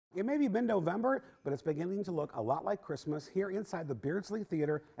It may be mid-November, but it's beginning to look a lot like Christmas here inside the Beardsley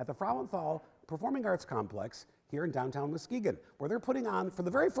Theatre at the Frauenthal Performing Arts Complex here in downtown Muskegon, where they're putting on, for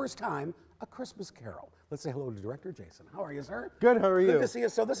the very first time, a Christmas carol. Let's say hello to Director Jason. How are you, sir? Good, how are you? Good to see you.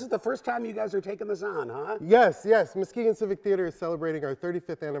 So this is the first time you guys are taking this on, huh? Yes, yes. Muskegon Civic Theater is celebrating our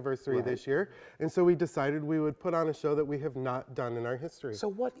 35th anniversary this year, and so we decided we would put on a show that we have not done in our history. So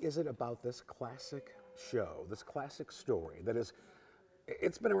what is it about this classic show, this classic story that is,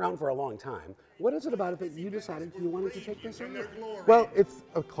 it's been around for a long time. What is it about it that you decided you wanted to take this on? Well, it's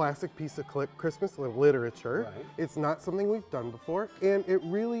a classic piece of Christmas literature. Right. It's not something we've done before, and it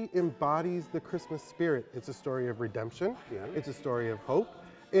really embodies the Christmas spirit. It's a story of redemption. Yeah. It's a story of hope.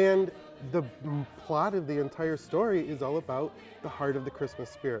 And the plot of the entire story is all about the heart of the Christmas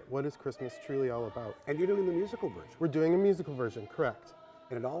spirit. What is Christmas truly all about? And you're doing the musical version. We're doing a musical version, correct.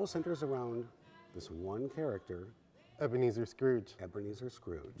 And it all centers around this one character, Ebenezer Scrooge. Ebenezer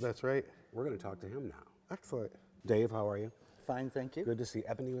Scrooge. That's right. We're going to talk to him now. Excellent. Dave, how are you? Fine, thank you. Good to see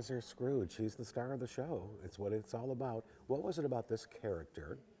Ebenezer Scrooge. He's the star of the show. It's what it's all about. What was it about this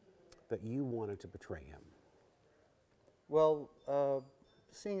character that you wanted to portray him? Well,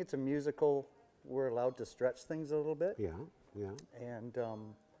 seeing it's a musical, we're allowed to stretch things a little bit. Yeah, yeah. And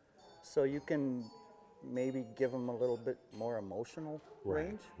so you can maybe give them a little bit more emotional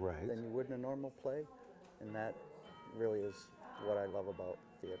range right. than you would in a normal play. And that really is what I love about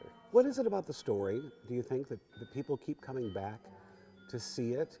theater. What is it about the story, do you think, that people keep coming back to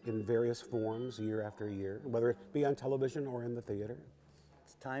see it in various forms year after year, whether it be on television or in the theater?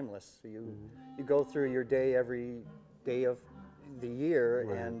 It's timeless. You go through your day every day of the year,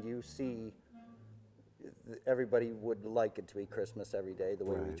 and you see everybody would like it to be Christmas every day, the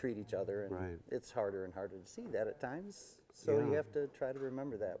way we treat each other, and it's harder and harder to see that at times. So you have to try to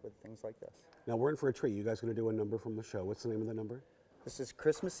remember that with things like this. Now we're in for a treat. You guys going to do a number from the show. What's the name of the number? This is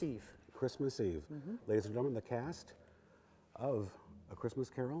Christmas Eve. Christmas Eve. Ladies and gentlemen, the cast of A Christmas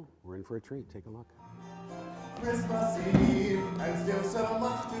Carol, we're in for a treat. Take a look. Christmas Eve, and still so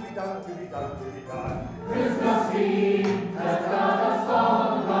much to be done, to be done, to be done. Christmas Eve has got us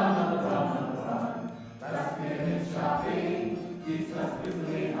all run. Last minute shopping keeps us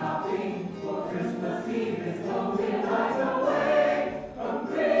busily hopping, for Christmas Eve is only a night away from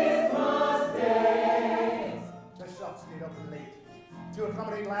Christmas Day. The shops stayed open late to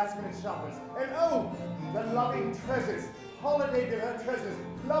accommodate last-minute shoppers, and oh, the loving treasures, holiday treasures,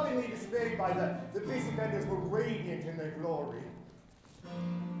 lovingly displayed by the busy vendors were radiant in their glory.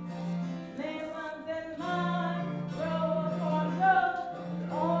 Lemons and limes grow upon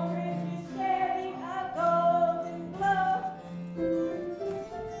rows, orange is shedding a golden glow.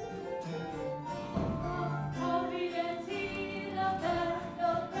 Coffee and tea, the best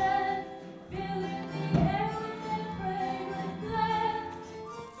of friends, filling the air with their fragrant blend.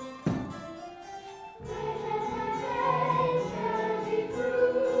 Days candy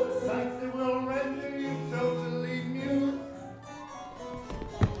fruits. Sights that will render you totally mute.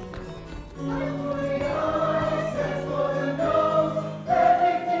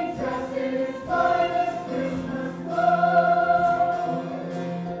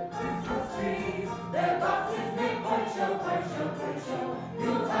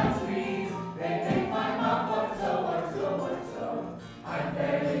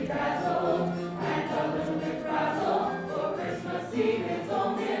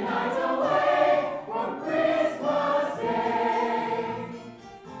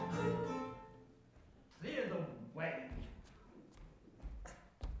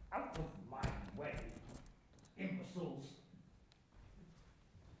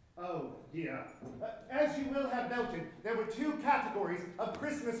 Oh, dear. As you will have noted, there were two categories of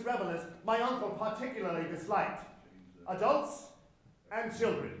Christmas revelers my uncle particularly disliked. Adults and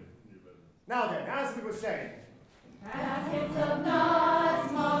children. Now then, as we were saying, Baskets of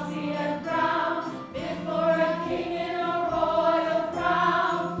nuts, mossy and brown, fit for a king in a royal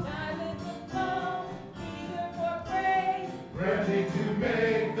crown. Diamonds of gold, eager for praise, Ready to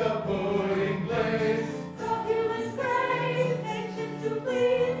make the pudding blaze. succulent praise, anxious to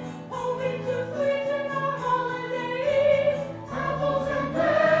please, hoping to sweeten our holiday eve. Apples and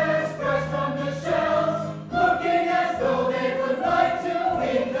pears fresh from the shelves, looking as though they would like to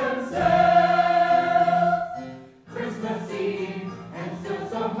eat themselves. Christmas Eve, and still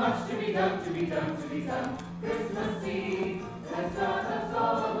so much to be done, to be done, to be done. Christmas Eve has got us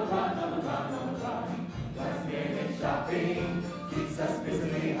all on the run, on the run, on the run. Last minute shopping keeps us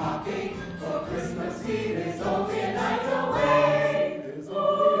busily hopping, for Christmas Eve is only a night away. it's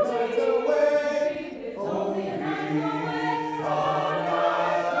only a night away. It's only a night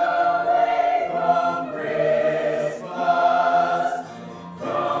away. From Christmas,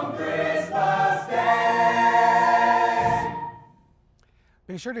 from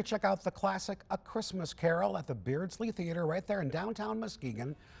Be sure to check out the classic A Christmas Carol at the Beardsley Theatre right there in downtown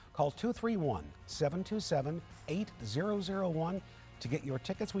Muskegon. Call 231-727-8001 to get your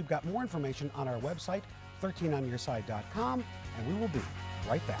tickets. We've got more information on our website, 13onyourside.com, and we will be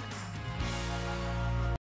right back.